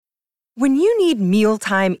When you need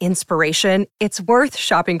mealtime inspiration, it's worth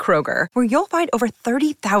shopping Kroger, where you'll find over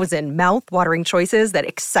 30,000 mouth-watering choices that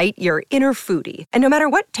excite your inner foodie. And no matter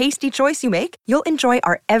what tasty choice you make, you'll enjoy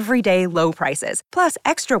our everyday low prices, plus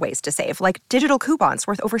extra ways to save, like digital coupons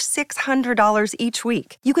worth over $600 each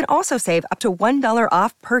week. You can also save up to $1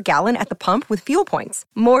 off per gallon at the pump with fuel points.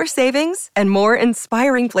 More savings and more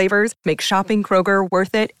inspiring flavors make shopping Kroger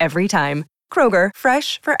worth it every time. Kroger,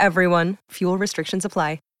 fresh for everyone. Fuel restrictions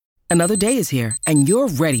apply. Another day is here, and you're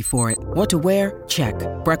ready for it. What to wear? Check.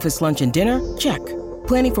 Breakfast, lunch, and dinner? Check.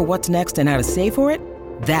 Planning for what's next and how to save for it?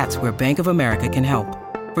 That's where Bank of America can help.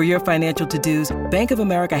 For your financial to-dos, Bank of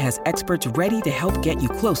America has experts ready to help get you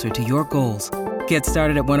closer to your goals. Get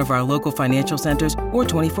started at one of our local financial centers or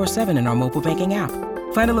 24/7 in our mobile banking app.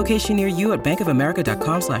 Find a location near you at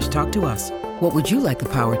bankofamerica.com/talktous. What would you like the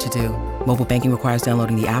power to do? Mobile banking requires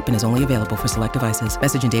downloading the app and is only available for select devices.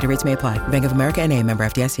 Message and data rates may apply. Bank of America N.A., member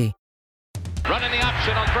FDIC. Running the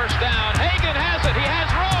option on first down. Hagan has it. He has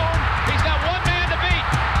room. He's got one man to beat.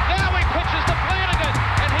 Now he pitches to Flanagan,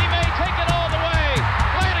 and he may take it all the way.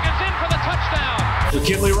 Flanagan's in for the touchdown.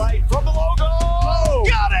 McKinley Wright from the logo. Oh,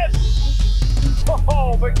 got it!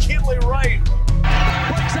 Oh, McKinley Wright.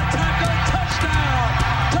 Breaks a tackle. Touchdown.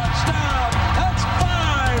 Touchdown. That's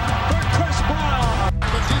 5 for Chris Brown.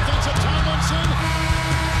 The defense of Tomlinson.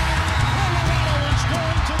 Colorado is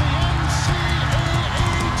going to the NCAA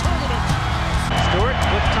tournament. Stewart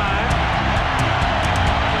with time.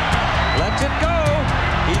 Lets it go.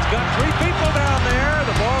 He's got 3 people down there.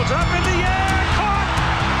 The ball's up in the air. Caught.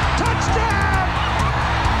 Touchdown.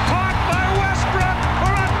 Caught by Westbrook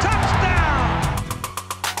for a touchdown.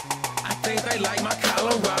 I think they like my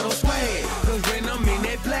Colorado swag. Cause when I'm in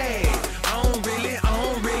that play, I don't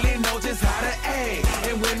really know just how to act.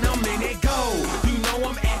 And when I'm in it go, you know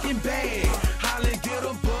I'm acting bad. Holly get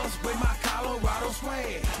a bus with my Colorado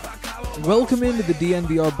swag. Welcome into the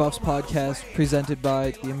DNVR Buffs podcast presented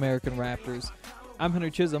by the American Raptors. I'm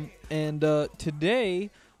Hunter Chisholm, and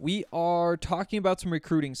today we are talking about some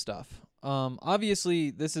recruiting stuff.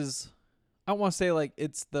 Obviously, this is, I don't want to say like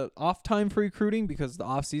it's the off time for recruiting because the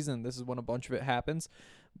off season, this is when a bunch of it happens.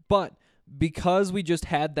 But because we just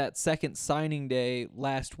had that second signing day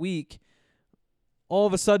last week, all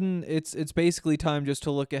of a sudden it's basically time just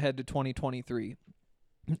to look ahead to 2023.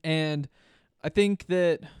 And I think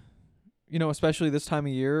that, you know, especially this time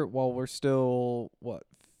of year, while we're still,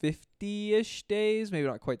 50-ish days, maybe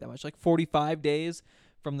not quite that much, like 45 days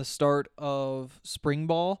from the start of spring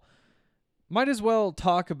ball, might as well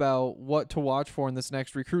talk about what to watch for in this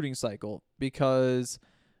next recruiting cycle, because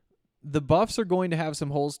the Buffs are going to have some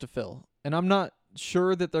holes to fill. And I'm not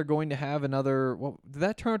sure that they're going to have another, did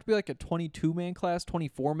that turn out to be like a 22-man class,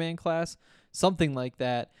 24-man class, something like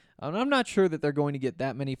that. I'm not sure that they're going to get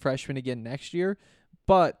that many freshmen again next year,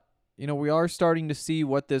 but you know, we are starting to see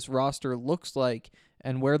what this roster looks like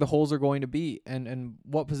and where the holes are going to be and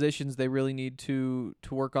what positions they really need to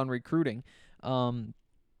work on recruiting. I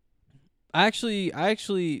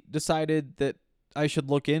actually decided that I should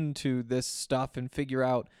look into this stuff and figure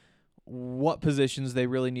out what positions they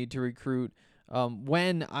really need to recruit.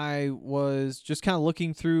 When I was just kind of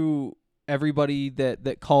looking through everybody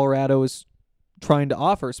that Colorado is trying to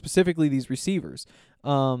offer, specifically these receivers.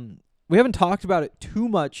 We haven't talked about it too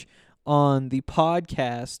much on the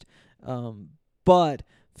podcast, but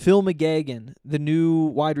Phil McGagan, the new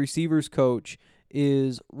wide receivers coach,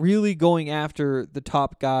 is really going after the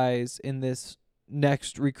top guys in this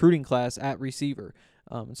next recruiting class at receiver.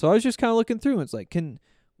 So I was just kind of looking through, and it's like,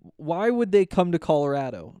 why would they come to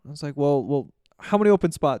Colorado? I was like, well, how many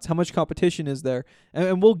open spots? How much competition is there?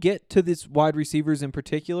 And we'll get to this wide receivers in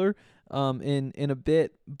particular in a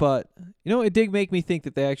bit, but you know, it did make me think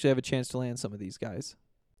that they actually have a chance to land some of these guys.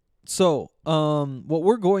 So, what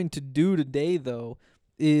we're going to do today, though,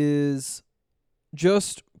 is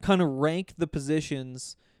just kind of rank the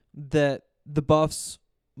positions that the Buffs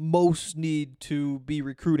most need to be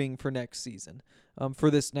recruiting for next season,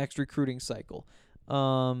 for this next recruiting cycle.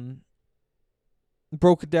 Broke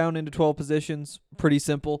it down into 12 positions, pretty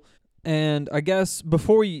simple. And I guess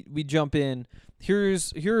before we jump in, here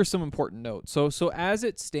are some important notes. So as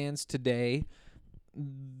it stands today,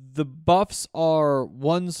 the Buffs are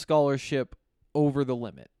one scholarship over the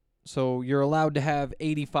limit. So you're allowed to have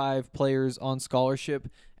 85 players on scholarship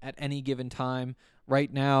at any given time.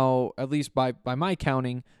 Right now, at least by my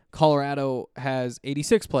counting, Colorado has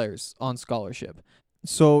 86 players on scholarship.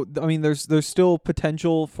 So, I mean, there's still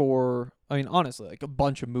potential for, I mean, honestly, like a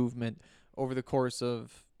bunch of movement over the course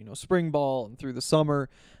of, you know, spring ball and through the summer.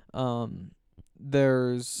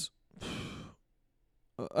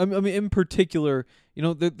 I mean, in particular,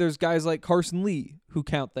 there's guys like Carson Lee who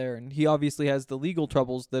count there, and he obviously has the legal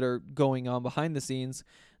troubles that are going on behind the scenes.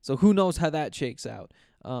 So who knows how that shakes out.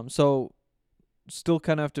 So still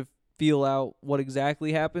kind of have to feel out what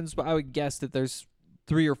exactly happens, but I would guess that there's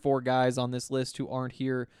 3 or 4 guys on this list who aren't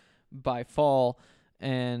here by fall.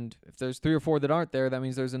 And if there's 3 or 4 that aren't there, that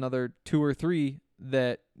means there's another 2 or 3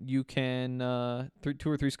 that you can 2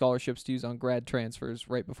 or 3 scholarships to use on grad transfers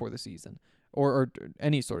right before the season, or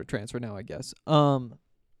any sort of transfer now, I guess.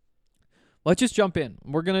 Let's just jump in.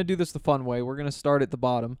 We're gonna do this the fun way. We're gonna start at the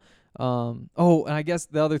bottom. And I guess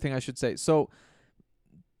the other thing I should say. So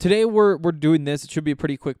today we're doing this. It should be a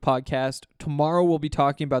pretty quick podcast. Tomorrow we'll be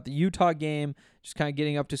talking about the Utah game, just kind of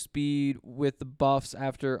getting up to speed with the Buffs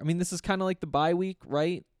after. I mean, this is kind of like the bye week,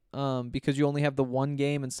 right? Because you only have the 1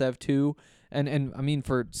 game instead of 2. And I mean,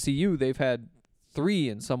 for CU, they've had 3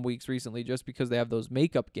 in some weeks recently just because they have those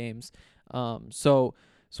makeup games. So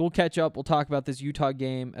we'll catch up. We'll talk about this Utah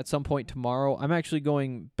game at some point tomorrow. I'm actually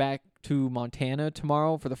going back to Montana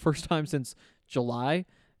tomorrow for the first time since July,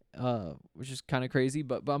 which is kind of crazy.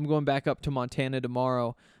 But I'm going back up to Montana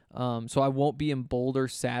tomorrow. So I won't be in Boulder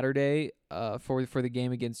Saturday for the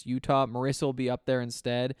game against Utah. Marissa will be up there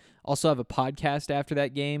instead. Also have a podcast after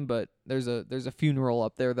that game, but there's a funeral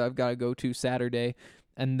up there that I've got to go to Saturday,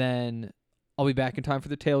 and then I'll be back in time for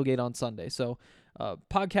the tailgate on Sunday. So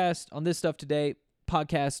podcast on this stuff today,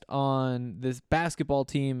 podcast on this basketball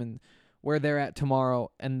team and where they're at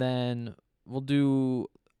tomorrow, and then we'll do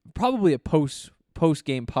probably a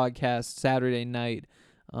post-game podcast Saturday night,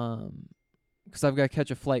 because I've got to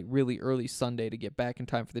catch a flight really early Sunday to get back in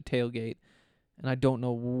time for the tailgate, and I don't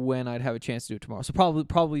know when I'd have a chance to do it tomorrow. So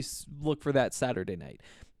probably look for that Saturday night.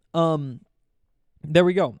 There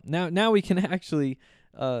we go. Now we can actually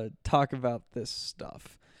talk about this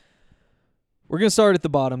stuff. We're going to start at the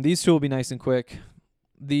bottom. These two will be nice and quick.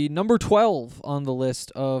 The number 12 on the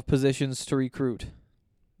list of positions to recruit,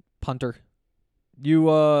 punter. You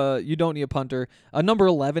don't need a punter. Number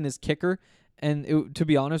 11 is kicker, and it, to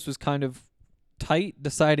be honest, was kind of tight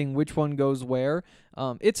deciding which one goes where.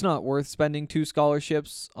 It's not worth spending 2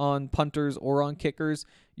 scholarships on punters or on kickers.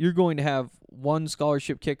 You're going to have 1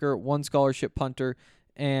 scholarship kicker, 1 scholarship punter,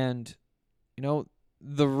 and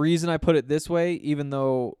the reason I put it this way, even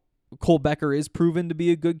though Cole Becker is proven to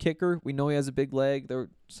be a good kicker, we know he has a big leg. There are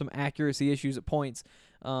some accuracy issues at points,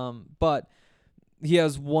 but he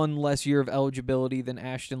has 1 less year of eligibility than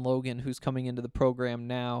Ashton Logan, who's coming into the program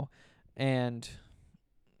now, and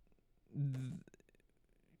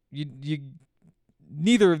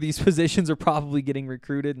neither of these positions are probably getting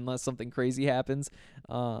recruited unless something crazy happens.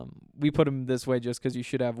 We put him this way just because you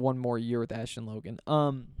should have 1 more year with Ashton Logan.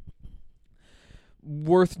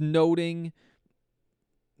 Worth noting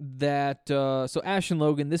that so Ashton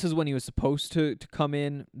Logan, this is when he was supposed to come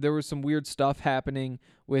in. There was some weird stuff happening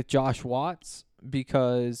with Josh Watts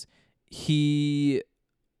because he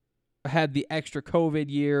had the extra COVID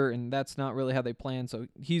year, and that's not really how they planned, so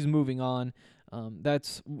he's moving on.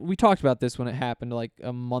 We talked about this when it happened like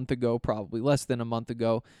a month ago, probably less than a month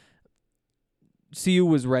ago. CU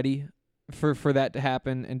was ready for that to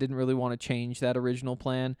happen and didn't really want to change that original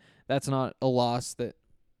plan. That's not a loss that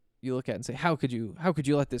you look at and say, how could you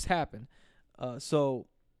let this happen? So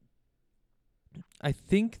I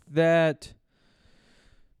think that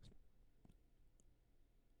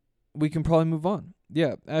we can probably move on.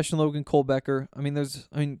 Yeah, Ashton Logan, Cole Becker.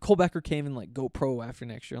 Cole Becker came in like go pro after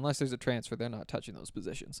next year. Unless there's a transfer, they're not touching those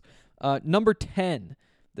positions. Number 10.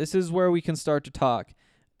 This is where we can start to talk.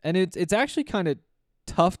 And it's actually kind of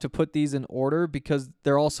tough to put these in order because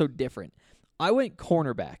they're all so different. I went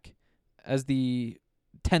cornerback as the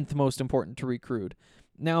 10th most important to recruit.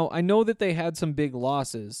 Now, I know that they had some big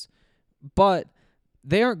losses, but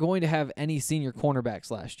they aren't going to have any senior cornerbacks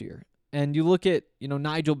last year. And you look at,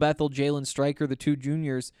 Nigel Bethel, Jalen Stryker, the 2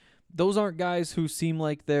 juniors, those aren't guys who seem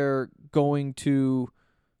like they're going to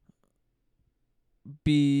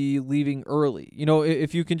be leaving early.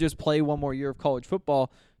 If you can just play 1 more year of college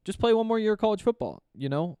football, just play 1 more year of college football,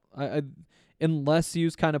 unless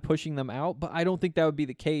you's kind of pushing them out. But I don't think that would be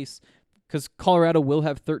the case because Colorado will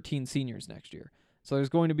have 13 seniors next year. So there's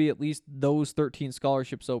going to be at least those 13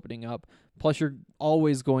 scholarships opening up. Plus, you're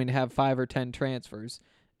always going to have 5 or 10 transfers.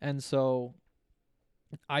 And so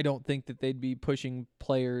I don't think that they'd be pushing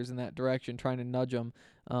players in that direction, trying to nudge them.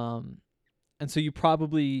 And so you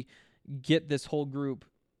probably get this whole group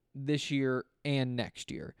this year and next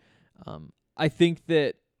year. I think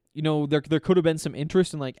that, there could have been some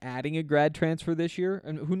interest in like adding a grad transfer this year.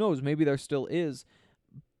 And who knows, maybe there still is.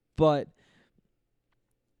 But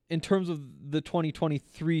in terms of the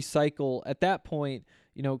 2023 cycle, at that point,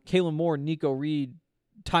 Kalen Moore, Nico Reed,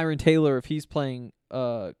 Tyron Taylor, if he's playing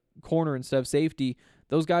corner instead of safety,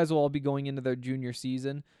 those guys will all be going into their junior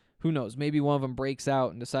season. Who knows? Maybe one of them breaks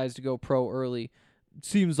out and decides to go pro early.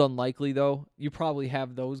 Seems unlikely, though. You probably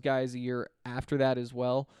have those guys a year after that as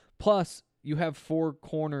well. Plus, you have 4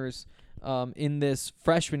 corners in this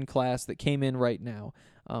freshman class that came in right now.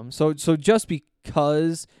 So just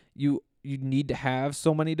because you need to have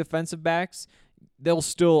so many defensive backs, they'll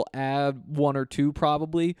still add 1 or 2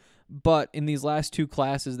 probably. But in these last 2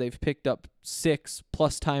 classes, they've picked up 6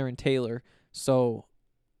 plus Tyron Taylor. So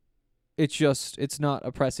it's not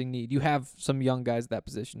a pressing need. You have some young guys at that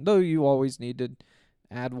position, though you always need to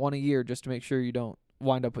add 1 a year just to make sure you don't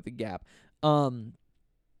wind up with a gap. Number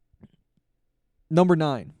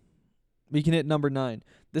 9. We can hit number 9.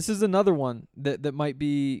 This is another one that might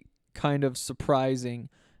be kind of surprising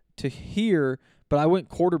to hear, but I went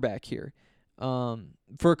quarterback here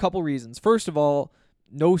for a couple reasons. First of all,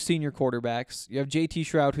 no senior quarterbacks. You have JT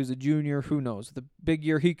Shrout, who's a junior. Who knows? The big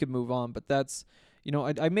year, he could move on, but that's,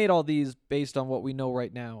 I made all these based on what we know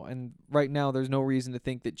right now, and right now there's no reason to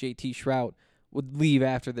think that JT Shrout would leave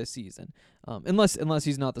after this season, unless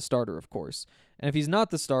he's not the starter, of course. And if he's not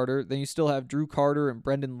the starter, then you still have Drew Carter and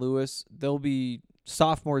Brendan Lewis. They'll be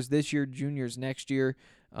sophomores this year, juniors next year.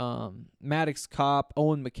 Maddox Kopp,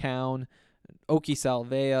 Owen McCown, Oki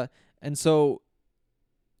Salvea. And so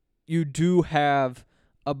you do have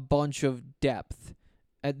a bunch of depth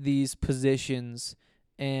at these positions.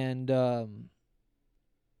 And,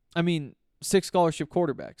 6 scholarship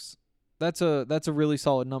quarterbacks. That's a really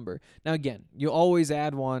solid number. Now, again, you always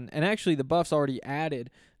add one. And actually, the Buffs already added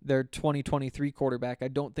their 2023 quarterback. I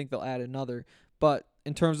don't think they'll add another. But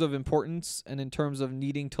in terms of importance and in terms of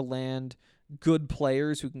needing to land good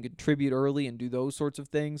players who can contribute early and do those sorts of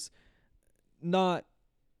things, not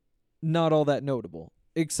all that notable,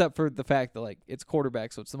 except for the fact that it's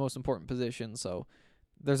quarterback, so it's the most important position. So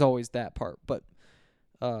there's always that part. But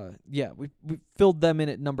we filled them in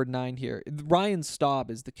at number 9 here. Ryan Staub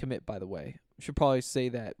is the commit, by the way. Should probably say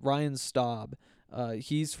that. Ryan Staub.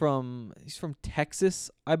 He's from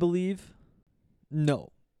Texas, I believe.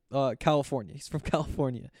 No, California. He's from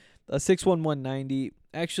California. 6'1", 190.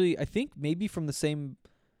 Actually, I think maybe from the same.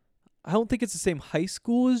 I don't think it's the same high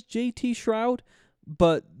school as JT Shrout,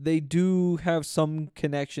 but they do have some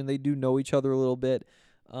connection. They do know each other a little bit.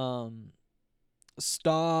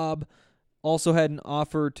 Staub also had an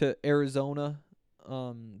offer to Arizona.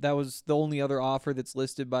 That was the only other offer that's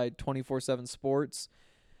listed by 24/7 Sports,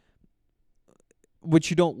 which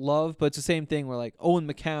you don't love, but it's the same thing where Owen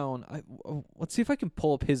McCown. Let's see if I can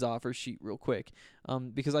pull up his offer sheet real quick,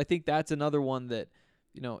 because I think that's another one that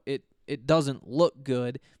it doesn't look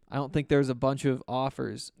good. I don't think there's a bunch of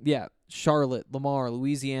offers. Yeah, Charlotte, Lamar,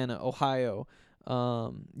 Louisiana, Ohio,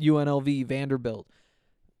 UNLV, Vanderbilt.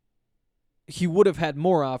 He would have had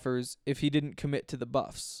more offers if he didn't commit to the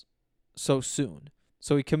Buffs so soon.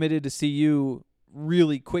 So he committed to CU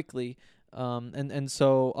really quickly, and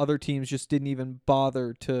so other teams just didn't even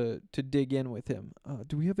bother to dig in with him.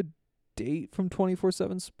 Do we have a date from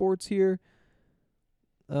 24/7 Sports here?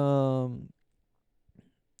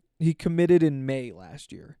 He committed in May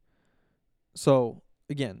last year. So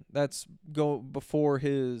again, that's before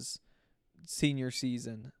his senior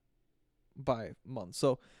season by month.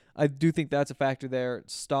 So I do think that's a factor there.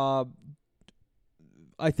 Staub,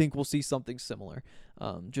 I think we'll see something similar.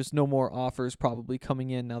 Just no more offers probably coming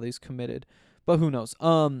in now that he's committed. But who knows?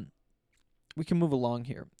 We can move along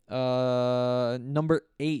here. Number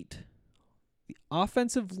 8, the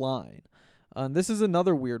offensive line. This is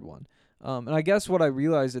another weird one. And I guess what I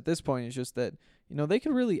realized at this point is just that, they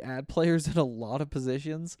can really add players at a lot of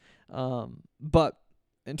positions. But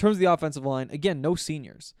in terms of the offensive line, again, no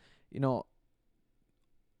seniors.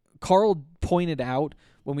 Carl pointed out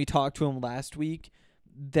when we talked to him last week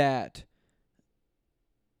that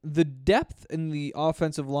the depth in the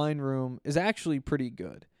offensive line room is actually pretty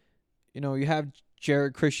good. You have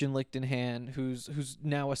Jared Christian Lichtenhan, who's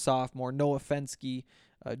now a sophomore, Noah Fensky,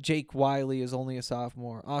 Jake Wiley is only a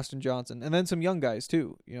sophomore, Austin Johnson, and then some young guys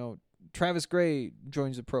too. Travis Gray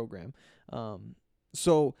joins the program.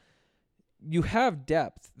 So you have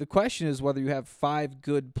depth. The question is whether you have 5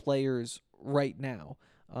 good players right now.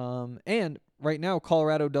 And right now,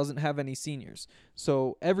 Colorado doesn't have any seniors.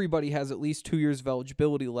 So everybody has at least 2 years of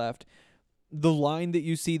eligibility left. The line that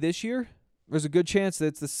you see this year, there's a good chance that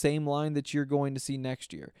it's the same line that you're going to see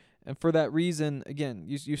next year. And for that reason, again,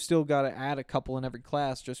 you still got to add a couple in every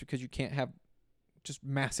class just because you can't have just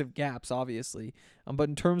massive gaps, obviously. But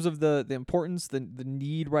in terms of the importance, the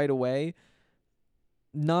need right away,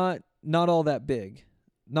 not all that big.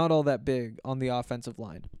 Not all that big on the offensive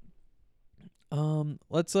line.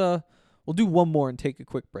 We'll do one more and take a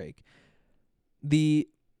quick break. The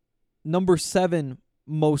number 7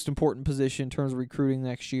 most important position in terms of recruiting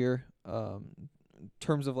next year, in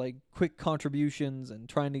terms of like quick contributions and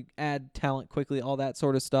trying to add talent quickly, all that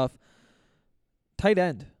sort of stuff. Tight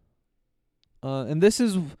end. And this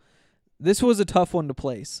was a tough one to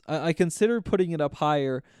place. I consider putting it up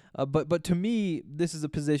higher, but to me, this is a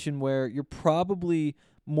position where you're probably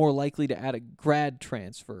more likely to add a grad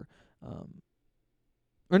transfer,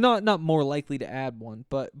 or not more likely to add one,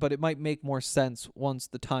 but it might make more sense once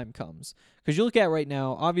the time comes. Because you look at right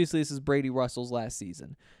now, obviously this is Brady Russell's last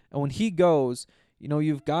season, and when he goes,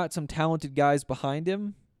 you've got some talented guys behind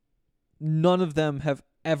him. None of them have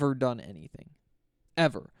ever done anything,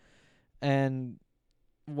 ever, and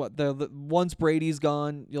once Brady's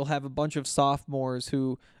gone, you'll have a bunch of sophomores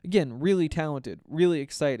who, again, really talented, really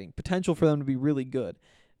exciting, potential for them to be really good,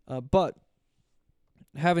 but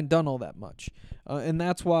haven't done all that much. And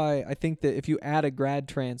that's why I think that if you add a grad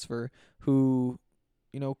transfer who,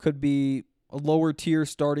 could be a lower tier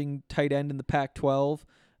starting tight end in the Pac-12,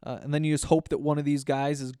 and then you just hope that one of these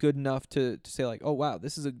guys is good enough to say like, oh wow,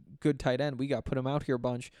 this is a good tight end, we got to put him out here a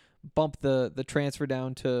bunch, bump the transfer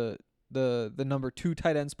down to the number 2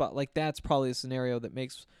 tight end spot. Like, that's probably a scenario that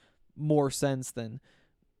makes more sense than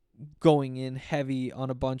going in heavy on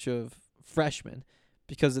a bunch of freshmen,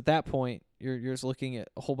 because at that point you're just looking at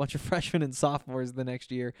a whole bunch of freshmen and sophomores the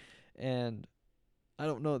next year, and I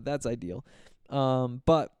don't know if that's ideal.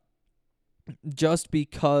 But just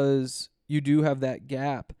because you do have that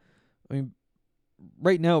gap, I mean,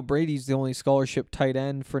 right now Brady's the only scholarship tight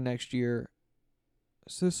end for next year.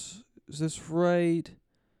 Is this right?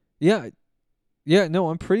 Yeah, no,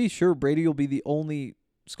 I'm pretty sure Brady will be the only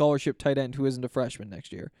scholarship tight end who isn't a freshman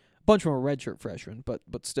next year. A bunch of them are redshirt freshmen,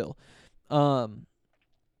 but still.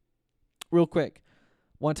 Real quick,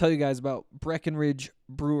 want to tell you guys about Breckenridge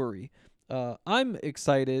Brewery. I'm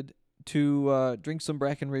excited to drink some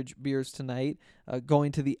Breckenridge beers tonight.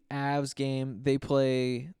 Going to the Avs game, they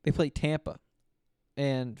play Tampa,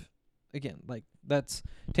 and again, like,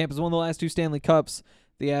 Tampa's won the last 2 Stanley Cups.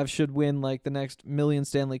 The Avs should win like the next million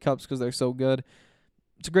Stanley Cups because they're so good.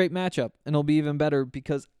 It's a great matchup, and it'll be even better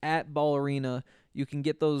because at Ball Arena, you can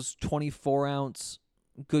get those 24-ounce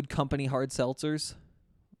Good Company hard seltzers.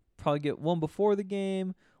 Probably get one before the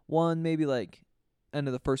game, one maybe like end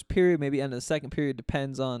of the first period, maybe end of the second period,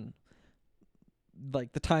 depends on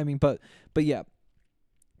like the timing. But yeah,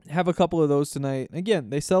 have a couple of those tonight.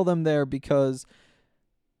 Again, they sell them there because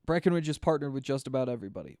Breckenridge is partnered with just about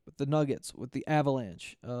everybody, with the Nuggets, with the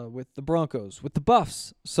Avalanche, with the Broncos, with the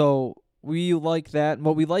Buffs. So we like that. And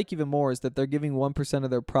what we like even more is that they're giving 1% of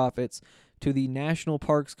their profits to the National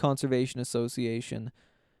Parks Conservation Association.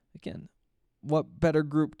 Again, what better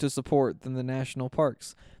group to support than the National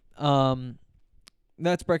Parks?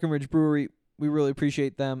 That's Breckenridge Brewery. We really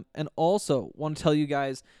appreciate them. And also want to tell you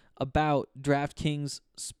guys about DraftKings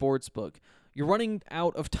Sportsbook. You're running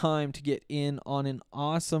out of time to get in on an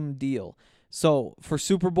awesome deal. So for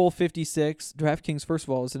Super Bowl 56, DraftKings, first of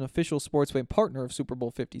all, is an official sports betting partner of Super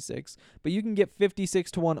Bowl 56, but you can get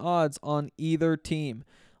 56-1 odds on either team.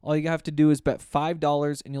 All you have to do is bet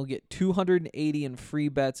 $5 and you'll get $280 in free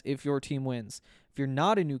bets if your team wins. If you're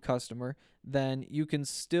not a new customer, then you can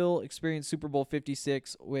still experience Super Bowl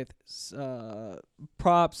 56 with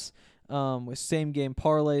props, with same-game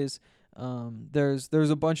parlays. There's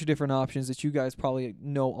a bunch of different options that you guys probably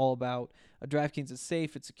know all about. DraftKings is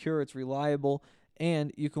safe, it's secure, it's reliable,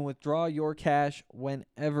 and you can withdraw your cash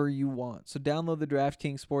whenever you want. So download the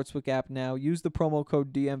DraftKings Sportsbook app now, use the promo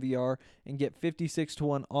code DNVR, and get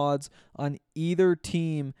 56-1 odds on either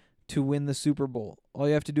team to win the Super Bowl. All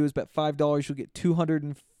you have to do is bet $5. You'll get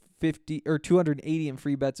 $280 in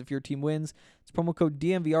free bets if your team wins. It's promo code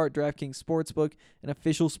DNVR at DraftKings Sportsbook, an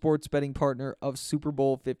official sports betting partner of Super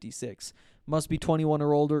Bowl 56. Must be 21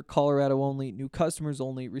 or older, Colorado only, new customers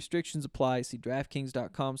only, restrictions apply. See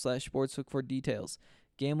DraftKings.com/sportsbook for details.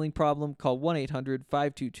 Gambling problem? Call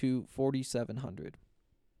 1-800-522-4700.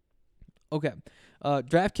 Okay,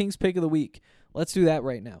 DraftKings pick of the week. Let's do that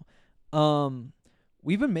right now.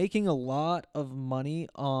 We've been making a lot of money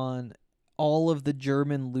on all of the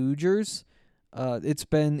German lugers. It's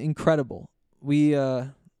been incredible. We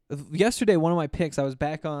yesterday, one of my picks, I was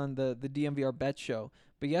back on the DNVR bet show,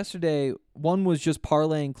 but yesterday one was just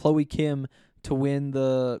parlaying Chloe Kim to win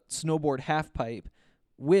the snowboard half pipe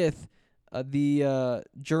with the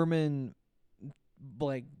German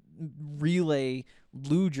like relay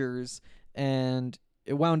lugers, and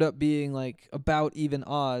it wound up being like about even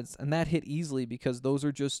odds, and that hit easily because those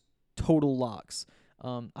are just total locks.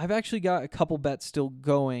 I've actually got a couple bets still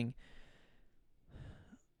going.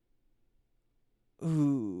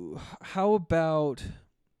 Ooh, how about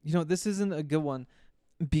this isn't a good one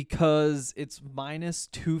because it's minus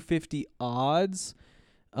 250 odds.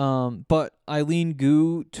 But Eileen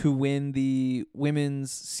Gu to win the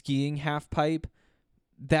women's skiing half pipe,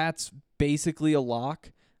 that's basically a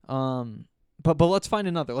lock. But let's find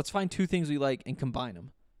another. Let's find two things we like and combine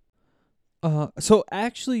them. So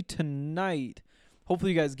actually tonight,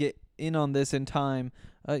 hopefully you guys get in on this in time.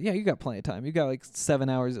 Yeah, you got plenty of time. You got like 7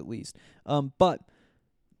 hours at least. But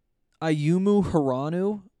Ayumu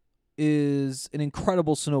Hirano is an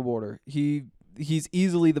incredible snowboarder. He's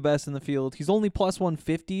easily the best in the field. He's only plus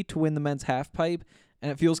 150 to win the men's half pipe,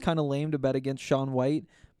 and it feels kind of lame to bet against Shaun White.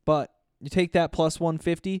 But you take that plus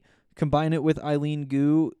 150, combine it with Eileen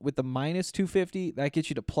Gu with the minus 250, that gets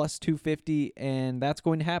you to plus 250, and that's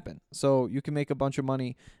going to happen. So you can make a bunch of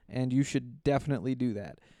money, and you should definitely do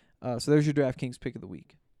that. So there's your DraftKings pick of the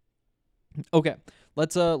week. Okay,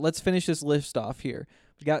 let's finish this list off here.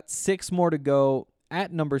 We got 6 more to go.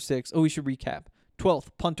 At number 6, we should recap.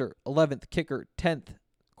 12th, punter. 11th, kicker. 10th,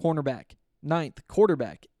 cornerback. 9th,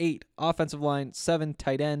 quarterback. 8, offensive line. 7,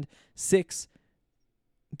 tight end. 6,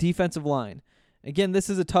 defensive line. Again, this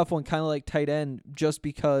is a tough one, kind of like tight end, just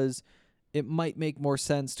because it might make more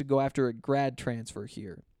sense to go after a grad transfer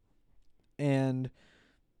here. And,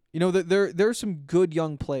 there are some good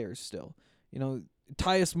young players still.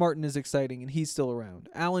 Tyus Martin is exciting, and he's still around.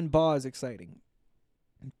 Alan Baugh is exciting.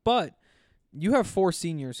 But you have 4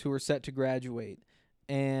 seniors who are set to graduate,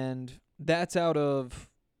 and that's out of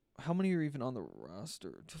how many are even on the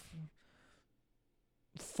roster?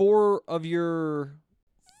 4 of your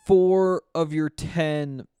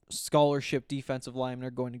 10 scholarship defensive linemen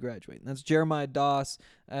are going to graduate. And that's Jeremiah Doss,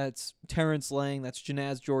 that's Terrence Lang, that's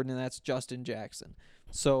Janaz Jordan, and that's Justin Jackson.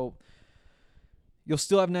 So you'll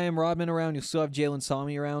still have Naeem Rodman around, you'll still have Jalen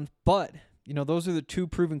Sami around, but those are the 2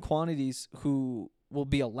 proven quantities who will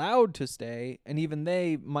be allowed to stay, and even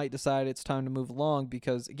they might decide it's time to move along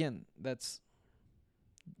because, again, that's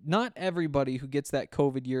not everybody who gets that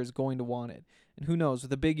COVID year is going to want it. And who knows,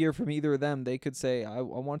 with a big year from either of them, they could say, I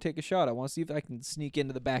want to take a shot. I want to see if I can sneak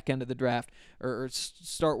into the back end of the draft or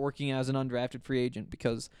start working as an undrafted free agent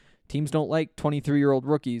because teams don't like 23-year-old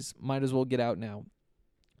rookies. Might as well get out now.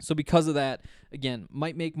 So because of that, again,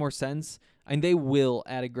 might make more sense. And they will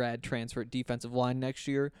add a grad transfer at defensive line next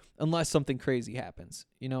year unless something crazy happens.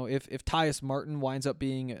 If Tyus Martin winds up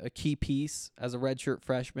being a key piece as a redshirt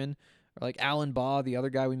freshman, or like Alan Baugh, the other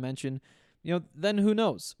guy we mentioned, then who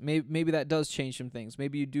knows? Maybe that does change some things.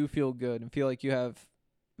 Maybe you do feel good and feel like you have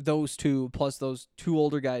those 2 plus those 2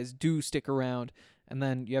 older guys do stick around, and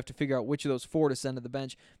then you have to figure out which of those 4 to send to the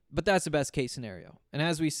bench. But that's the best case scenario. And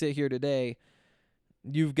as we sit here today,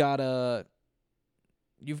 you've got to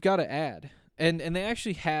add. And they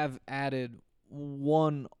actually have added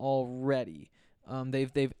one already.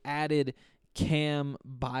 They've added Cam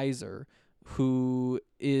Beiser, who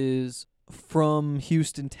is from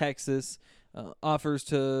Houston, Texas, offers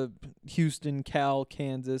to Houston, Cal,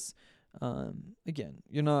 Kansas. Again,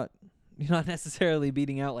 you're not necessarily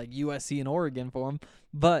beating out like USC and Oregon for him,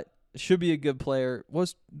 but should be a good player.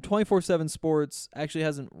 Was 24/7 Sports actually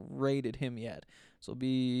hasn't rated him yet. So it'll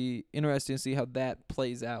be interesting to see how that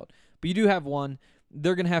plays out. But you do have one.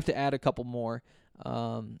 They're going to have to add a couple more.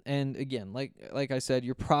 And again, like I said,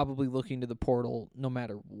 you're probably looking to the portal no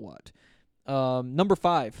matter what. Number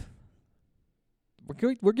 5.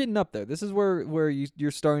 We're getting up there. This is where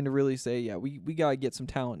you're starting to really say, yeah, we got to get some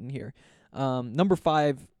talent in here. Number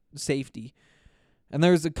 5, safety. And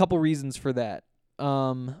there's a couple reasons for that.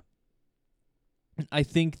 I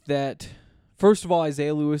think that, first of all,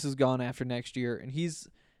 Isaiah Lewis is gone after next year, and he's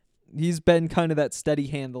been kind of that steady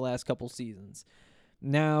hand the last couple seasons.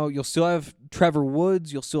 Now, you'll still have Trevor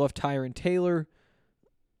Woods, you'll still have Tyron Taylor,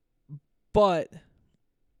 but,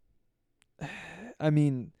 I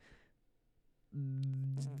mean,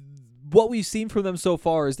 what we've seen from them so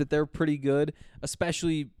far is that they're pretty good,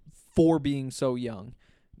 especially for being so young.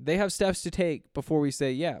 They have steps to take before we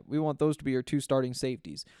say, yeah, we want those to be our 2 starting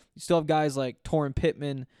safeties. You still have guys like Torrin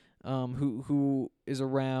Pittman, who is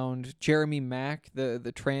around. Jeremy Mack,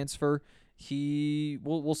 the transfer.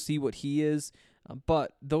 We'll see what he is.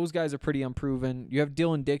 But those guys are pretty unproven. You have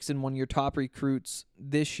Dylan Dixon, one of your top recruits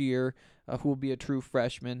this year, who will be a true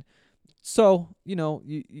freshman. So,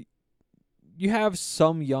 you have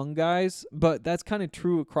some young guys, but that's kind of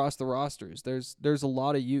true across the rosters. There's a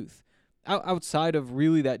lot of youth. Outside of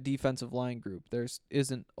really that defensive line group, there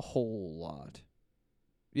isn't a whole lot.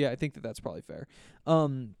 Yeah, I think that's probably fair.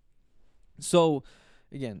 So,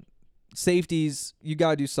 again, safeties, you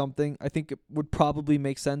got to do something. I think it would probably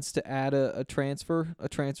make sense to add a transfer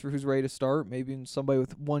who's ready to start, maybe somebody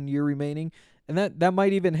with 1 year remaining. And that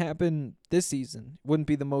might even happen this season. Wouldn't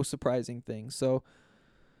be the most surprising thing. So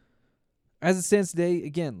as it stands today,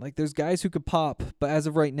 again, like there's guys who could pop, but as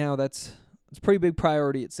of right now, it's a pretty big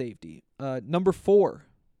priority at safety. Number 4,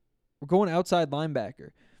 we're going outside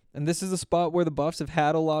linebacker. And this is a spot where the Buffs have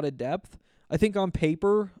had a lot of depth. I think on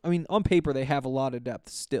paper they have a lot of depth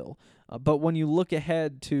still. But when you look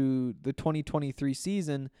ahead to the 2023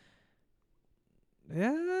 season,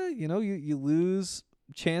 you lose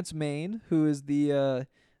Chance Main, who is the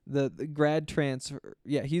grad transfer.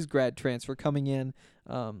 Yeah, he's grad transfer coming in.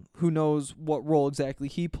 Who knows what role exactly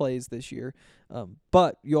he plays this year.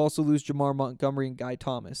 But you also lose Jamar Montgomery and Guy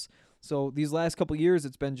Thomas. So these last couple years,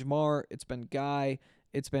 it's been Jamar, it's been Guy,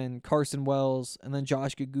 it's been Carson Wells, and then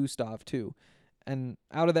Josh Gustav too. And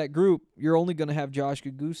out of that group, you're only going to have Josh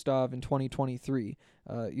Gustav in 2023.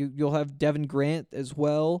 You'll have Devin Grant as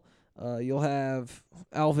well. You'll have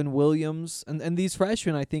Alvin Williams. And these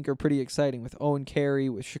freshmen, I think, are pretty exciting with Owen Carey,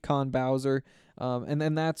 with Shaquan Bowser. And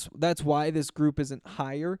then that's why this group isn't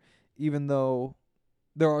higher, even though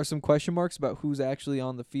there are some question marks about who's actually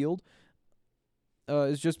on the field.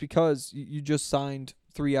 Is just because you just signed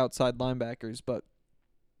 3 outside linebackers. But,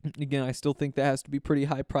 again, I still think that has to be pretty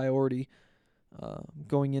high priority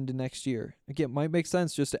going into next year. Again, it might make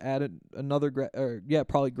sense just to add another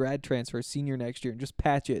probably grad transfer senior next year and just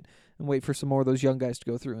patch it and wait for some more of those young guys to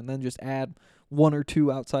go through and then just add 1 or 2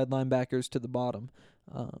 outside linebackers to the bottom.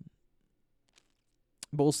 But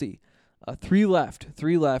we'll see. 3 left,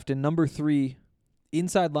 and number 3,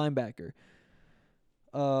 inside linebacker.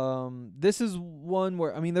 This is one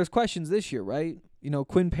where, there's questions this year, right?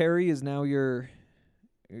 Quinn Perry is now your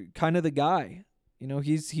kind of the guy.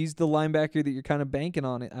 He's the linebacker that you're kind of banking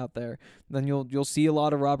on it out there. Then you'll see a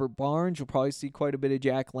lot of Robert Barnes. You'll probably see quite a bit of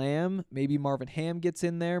Jack Lamb. Maybe Marvin Ham gets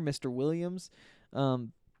in there, Mr. Williams.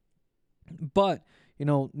 But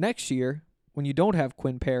next year, when you don't have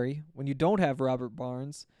Quinn Perry, when you don't have Robert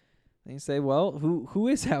Barnes, then you say, well, who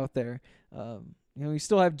is out there? You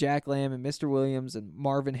still have Jack Lamb and Mr. Williams and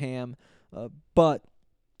Marvin Ham, but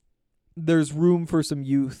there's room for some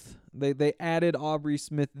youth. They added Aubrey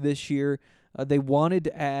Smith this year. They wanted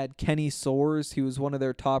to add Kenny Soares. He was one of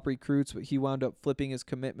their top recruits, but he wound up flipping his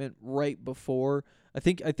commitment right before. I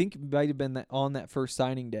think it might have been on that first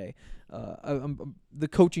signing day. The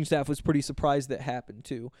coaching staff was pretty surprised that happened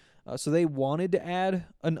too. So they wanted to add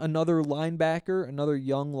another linebacker, another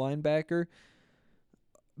young linebacker.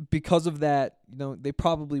 Because of that, they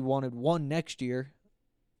probably wanted 1 next year,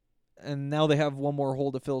 and now they have 1 more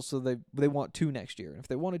hole to fill, so they want 2 next year. And if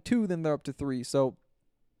they wanted 2, then they're up to 3. So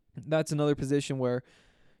that's another position where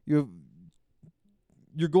you're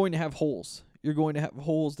going to have holes. You're going to have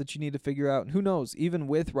holes that you need to figure out. And who knows, even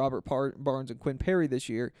with Robert Barnes and Quinn Perry this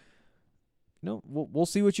year, we'll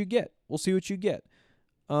see what you get. We'll see what you get.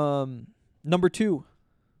 Number 2,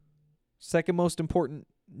 second most important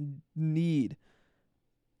need,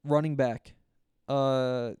 running back.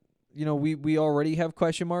 We already have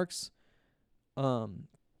question marks.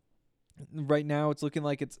 Right now it's looking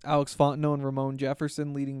like it's Alex Fontenot and Ramon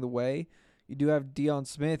Jefferson leading the way. You do have Deion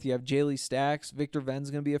Smith. You have Jaylee Stacks. Victor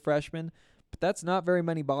Venn's going to be a freshman. But that's not very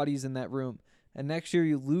many bodies in that room. And next year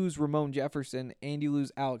you lose Ramon Jefferson and you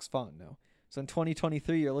lose Alex Fontenot. So in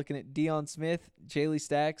 2023, you're looking at Deion Smith, Jaylee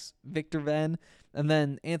Stacks, Victor Venn, and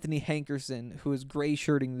then Anthony Hankerson, who is gray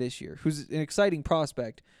shirting this year, who's an exciting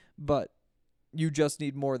prospect, but you just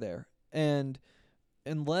need more there. And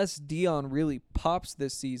unless Deion really pops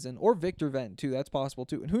this season, or Victor Venn too, that's possible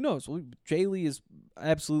too. And who knows? Jaylee is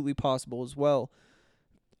absolutely possible as well.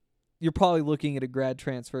 You're probably looking at a grad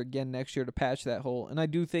transfer again next year to patch that hole. And I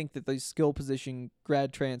do think that these skill position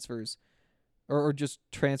grad transfers, or just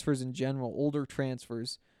transfers in general, older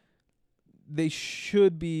transfers, you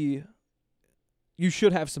should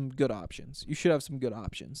have some good options. You should have some good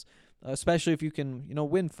options, especially if you can,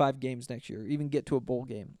 win 5 games next year, even get to a bowl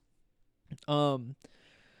game.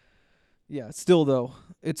 Still though,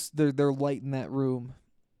 they're light in that room.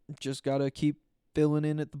 Just gotta keep filling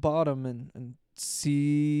in at the bottom and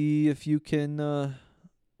see if you can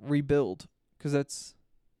rebuild, because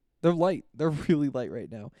they're light. They're really light right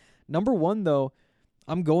now. Number 1 though,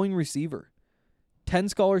 I'm going receiver. 10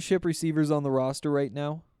 scholarship receivers on the roster right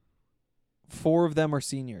now. 4 of them are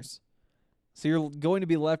seniors. So you're going to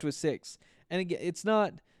be left with 6. And again, it's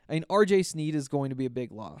not, RJ Sneed is going to be a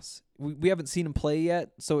big loss. We haven't seen him play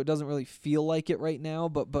yet, so it doesn't really feel like it right now.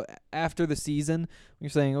 But after the season, you're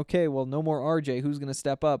saying, okay, well, no more RJ. Who's going to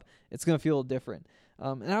step up? It's going to feel different.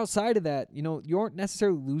 And outside of that, you aren't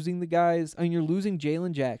necessarily losing the guys. You're losing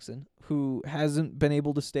Jalen Jackson, who hasn't been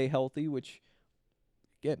able to stay healthy, which,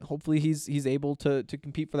 again, hopefully he's able to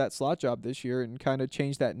compete for that slot job this year and kind of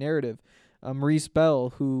change that narrative. Maurice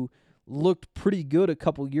Bell, who looked pretty good a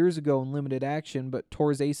couple years ago in limited action, but tore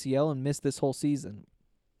his ACL and missed this whole season.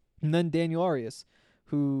 And then Daniel Arias,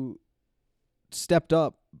 who stepped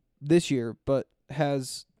up this year, but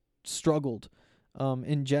has struggled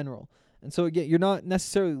in general. And so again, you're not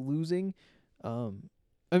necessarily losing, and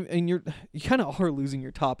you kind of are losing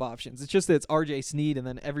your top options. It's just that it's RJ Sneed and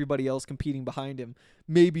then everybody else competing behind him.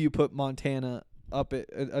 Maybe you put Montana up at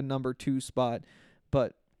a number 2 spot,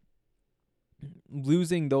 but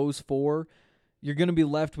losing those 4, you're going to be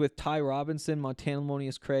left with Ty Robinson, Montana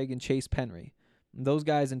Lemonious Craig, and Chase Penry. And those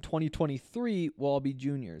guys in 2023 will all be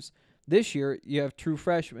juniors. This year, you have true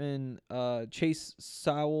freshmen Chase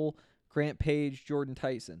Sowell, Grant Page, Jordan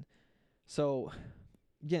Tyson. So,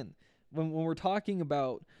 again, when we're talking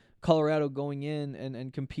about Colorado going in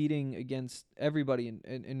and competing against everybody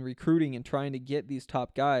and recruiting and trying to get these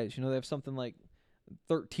top guys, they have something like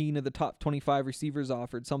 13 of the top 25 receivers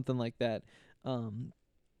offered, something like that.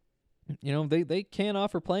 They can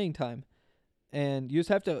offer playing time. And you just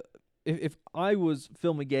have to, if I was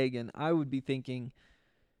Phil McGagan, I would be thinking,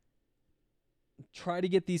 try to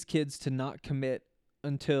get these kids to not commit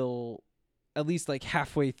until at least like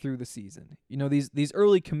halfway through the season. These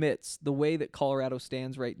early commits, the way that Colorado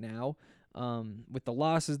stands right now, with the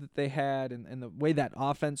losses that they had and the way that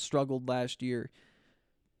offense struggled last year,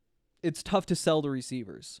 it's tough to sell to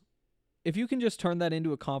receivers. If you can just turn that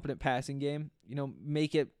into a competent passing game,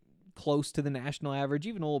 make it close to the national average,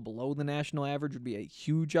 even a little below the national average would be a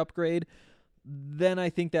huge upgrade, then I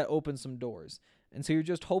think that opens some doors. And so you're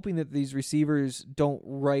just hoping that these receivers don't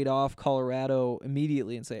write off Colorado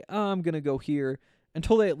immediately and say, I'm going to go here,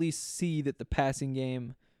 until they at least see that the passing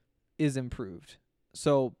game is improved.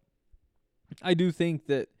 So I do think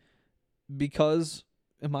that because,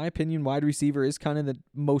 in my opinion, wide receiver is kind of the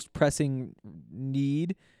most pressing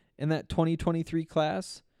need in that 2023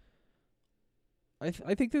 class, I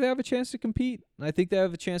think that they have a chance to compete. And I think they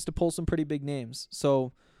have a chance to pull some pretty big names.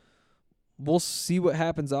 So we'll see what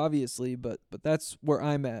happens, obviously, but that's where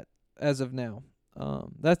I'm at as of now.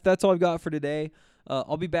 That's all I've got for today.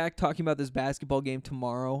 I'll be back talking about this basketball game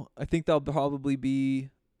tomorrow. I think that'll probably be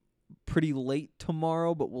pretty late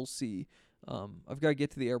tomorrow, but we'll see. I've got to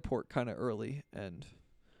get to the airport kind of early, and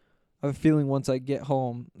I have a feeling once I get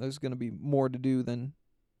home, there's going to be more to do than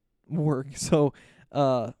work. So,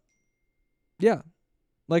 yeah,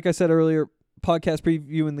 like I said earlier, podcast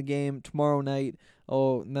previewing the game tomorrow night.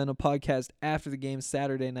 And then a podcast after the game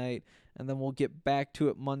Saturday night, and then we'll get back to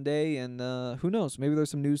it Monday, and who knows, maybe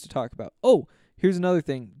there's some news to talk about. Oh, here's another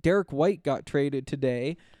thing. Derek White got traded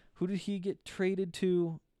today. Who did he get traded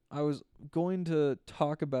to? I was going to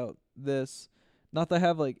talk about this. Not that I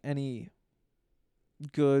have like any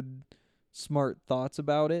good, smart thoughts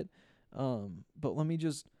about it, but let me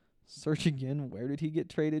just search again. Where did he get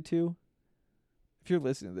traded to? If you're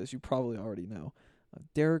listening to this, you probably already know.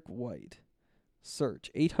 Derek White. Search.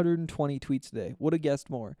 820 tweets today. Would have guessed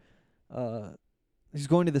more. He's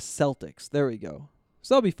going to the Celtics. There we go.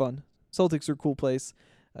 So that'll be fun. Celtics are a cool place.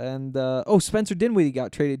 And, Spencer Dinwiddie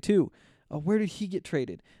got traded too. Where did he get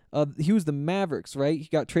traded? He was the Mavericks, right? He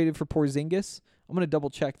got traded for Porzingis. I'm going to double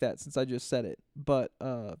check that since I just said it. But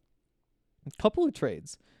a couple of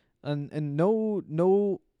trades. And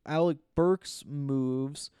no Alec Burks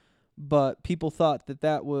moves, but people thought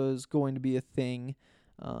that was going to be a thing.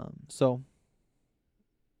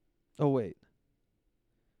 Oh, wait.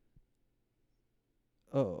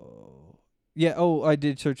 Oh. Yeah, I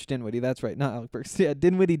did search Dinwiddie. That's right, not Alec Burks. Yeah,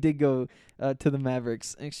 Dinwiddie did go to the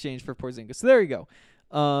Mavericks in exchange for Porzingis. So there you go.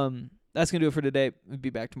 That's going to do it for today. We'll be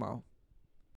back tomorrow.